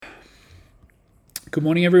Good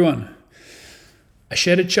morning, everyone. I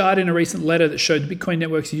shared a chart in a recent letter that showed the Bitcoin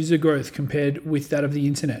network's user growth compared with that of the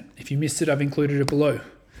internet. If you missed it, I've included it below.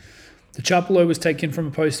 The chart below was taken from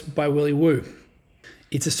a post by Willy Woo.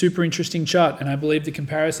 It's a super interesting chart, and I believe the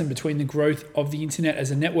comparison between the growth of the internet as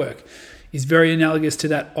a network is very analogous to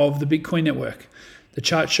that of the Bitcoin network. The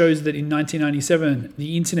chart shows that in 1997,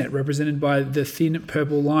 the internet, represented by the thin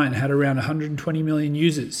purple line, had around 120 million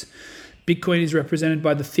users. Bitcoin is represented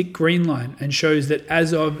by the thick green line and shows that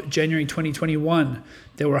as of January 2021,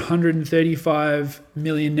 there were 135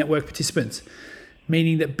 million network participants,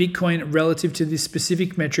 meaning that Bitcoin relative to this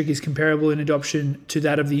specific metric is comparable in adoption to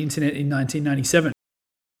that of the internet in 1997.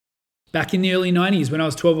 Back in the early 90s, when I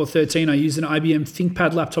was 12 or 13, I used an IBM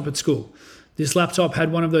ThinkPad laptop at school. This laptop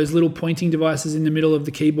had one of those little pointing devices in the middle of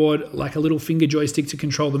the keyboard, like a little finger joystick to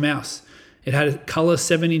control the mouse. It had a color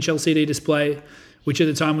 7-inch LCD display, which at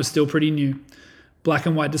the time was still pretty new. Black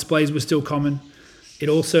and white displays were still common. It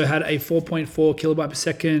also had a 4.4 kilobyte per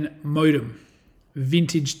second modem,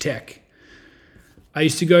 vintage tech. I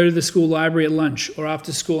used to go to the school library at lunch or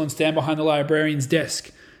after school and stand behind the librarian's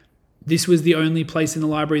desk. This was the only place in the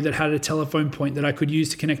library that had a telephone point that I could use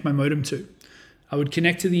to connect my modem to. I would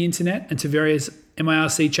connect to the internet and to various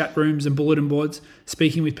MIRC chat rooms and bulletin boards,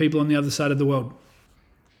 speaking with people on the other side of the world.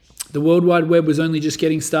 The World Wide Web was only just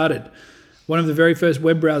getting started. One of the very first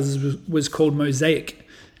web browsers was called Mosaic,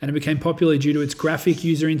 and it became popular due to its graphic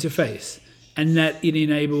user interface and that it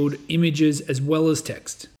enabled images as well as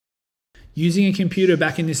text. Using a computer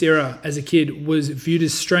back in this era as a kid was viewed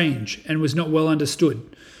as strange and was not well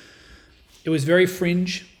understood. It was very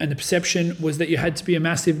fringe, and the perception was that you had to be a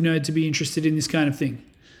massive nerd to be interested in this kind of thing.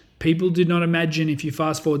 People did not imagine, if you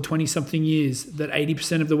fast forward 20-something years, that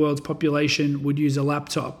 80% of the world's population would use a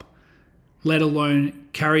laptop, let alone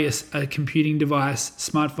carry a computing device,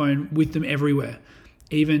 smartphone, with them everywhere,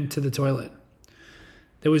 even to the toilet.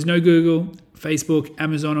 There was no Google, Facebook,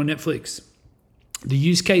 Amazon, or Netflix. The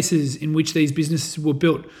use cases in which these businesses were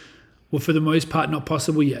built were for the most part not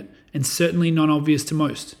possible yet, and certainly non-obvious to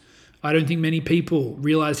most. I don't think many people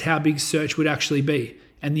realized how big search would actually be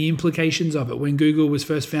and the implications of it when Google was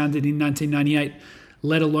first founded in 1998,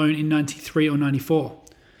 let alone in 93 or 94.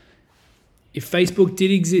 If Facebook did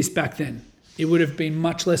exist back then, it would have been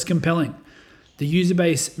much less compelling. The user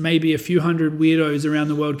base may be a few hundred weirdos around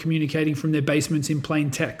the world communicating from their basements in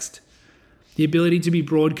plain text. The ability to be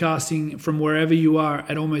broadcasting from wherever you are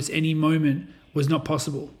at almost any moment was not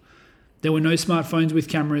possible. There were no smartphones with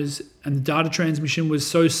cameras, and the data transmission was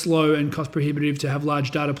so slow and cost prohibitive to have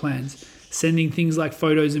large data plans. Sending things like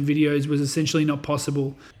photos and videos was essentially not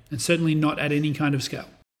possible, and certainly not at any kind of scale.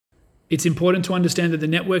 It's important to understand that the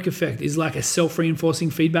network effect is like a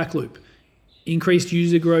self-reinforcing feedback loop. Increased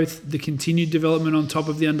user growth, the continued development on top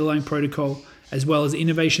of the underlying protocol, as well as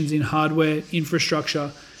innovations in hardware,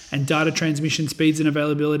 infrastructure, and data transmission speeds and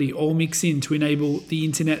availability all mix in to enable the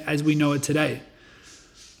internet as we know it today.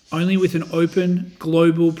 Only with an open,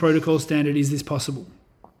 global protocol standard is this possible.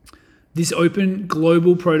 This open,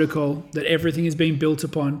 global protocol that everything is being built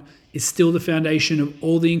upon is still the foundation of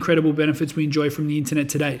all the incredible benefits we enjoy from the internet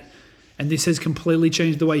today. And this has completely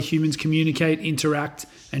changed the way humans communicate, interact,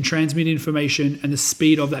 and transmit information and the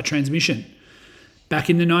speed of that transmission. Back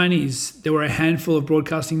in the 90s, there were a handful of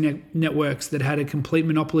broadcasting networks that had a complete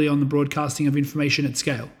monopoly on the broadcasting of information at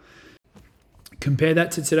scale. Compare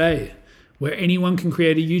that to today, where anyone can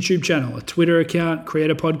create a YouTube channel, a Twitter account,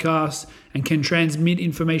 create a podcast, and can transmit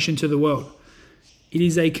information to the world. It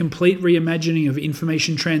is a complete reimagining of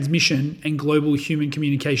information transmission and global human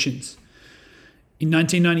communications. In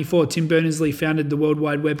 1994, Tim Berners-Lee founded the World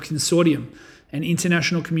Wide Web Consortium, an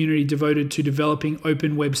international community devoted to developing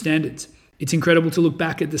open web standards. It's incredible to look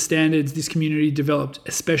back at the standards this community developed,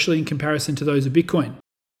 especially in comparison to those of Bitcoin.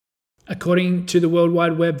 According to the World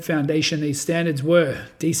Wide Web Foundation, these standards were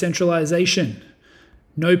decentralization.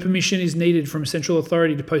 No permission is needed from a central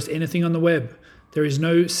authority to post anything on the web. There is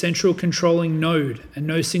no central controlling node and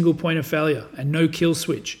no single point of failure and no kill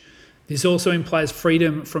switch. This also implies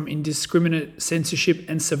freedom from indiscriminate censorship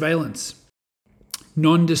and surveillance.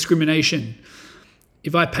 Non-discrimination.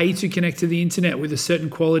 If I pay to connect to the internet with a certain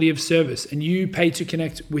quality of service and you pay to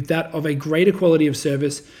connect with that of a greater quality of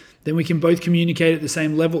service, then we can both communicate at the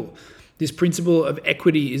same level. This principle of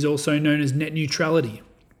equity is also known as net neutrality.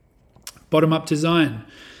 Bottom-up design.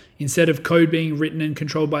 Instead of code being written and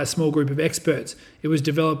controlled by a small group of experts, it was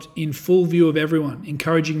developed in full view of everyone,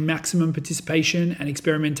 encouraging maximum participation and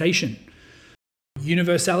experimentation.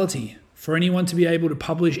 Universality. For anyone to be able to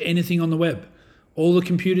publish anything on the web, all the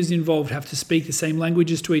computers involved have to speak the same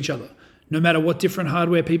languages to each other, no matter what different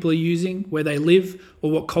hardware people are using, where they live,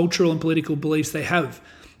 or what cultural and political beliefs they have.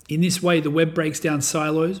 In this way, the web breaks down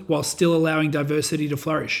silos while still allowing diversity to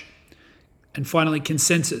flourish. And finally,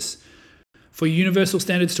 consensus. For universal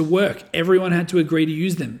standards to work, everyone had to agree to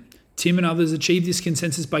use them. Tim and others achieved this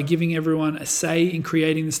consensus by giving everyone a say in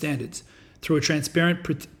creating the standards through a transparent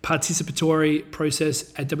participatory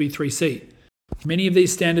process at W3C. Many of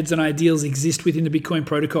these standards and ideals exist within the Bitcoin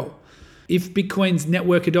protocol. If Bitcoin's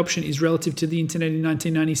network adoption is relative to the internet in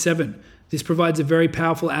 1997, this provides a very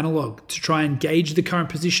powerful analog to try and gauge the current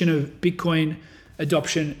position of Bitcoin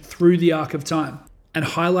adoption through the arc of time, and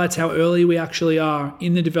highlights how early we actually are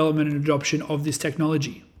in the development and adoption of this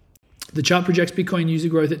technology. The chart projects Bitcoin user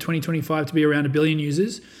growth at 2025 to be around 1 billion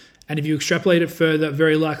users, and if you extrapolate it further,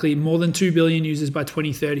 very likely more than 2 billion users by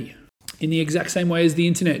 2030. In the exact same way as the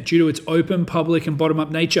internet, due to its open, public, and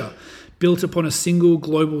bottom-up nature, built upon a single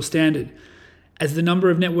global standard. As the number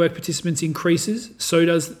of network participants increases, so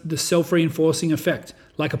does the self-reinforcing effect,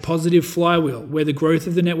 like a positive flywheel, where the growth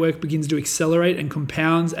of the network begins to accelerate and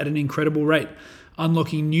compounds at an incredible rate,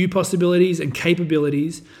 unlocking new possibilities and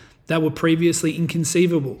capabilities that were previously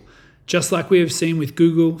inconceivable, just like we have seen with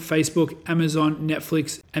Google, Facebook, Amazon,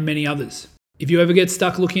 Netflix, and many others. If you ever get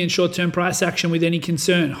stuck looking at short-term price action with any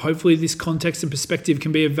concern, hopefully this context and perspective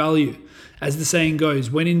can be of value. As the saying goes,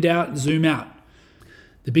 when in doubt, zoom out.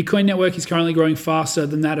 The Bitcoin network is currently growing faster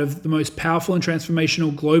than that of the most powerful and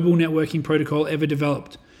transformational global networking protocol ever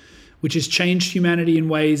developed, which has changed humanity in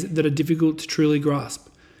ways that are difficult to truly grasp.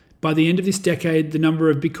 By the end of this decade, the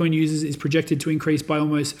number of Bitcoin users is projected to increase by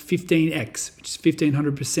almost 15x, which is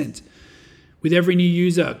 1500%. With every new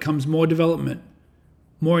user comes more development,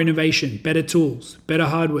 more innovation, better tools, better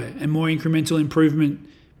hardware, and more incremental improvement,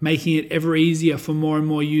 making it ever easier for more and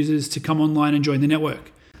more users to come online and join the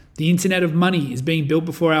network. The Internet of Money is being built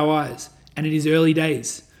before our eyes, and it is early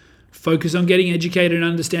days. Focus on getting educated and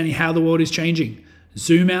understanding how the world is changing.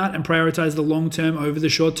 Zoom out and prioritize the long term over the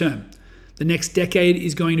short term. The next decade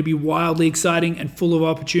is going to be wildly exciting and full of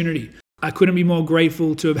opportunity. I couldn't be more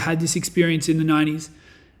grateful to have had this experience in the 90s,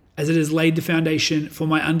 as it has laid the foundation for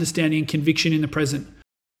my understanding and conviction in the present.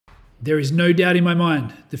 There is no doubt in my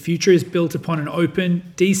mind, the future is built upon an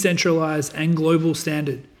open, decentralized, and global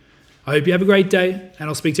standard. I hope you have a great day, and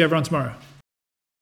I'll speak to everyone tomorrow.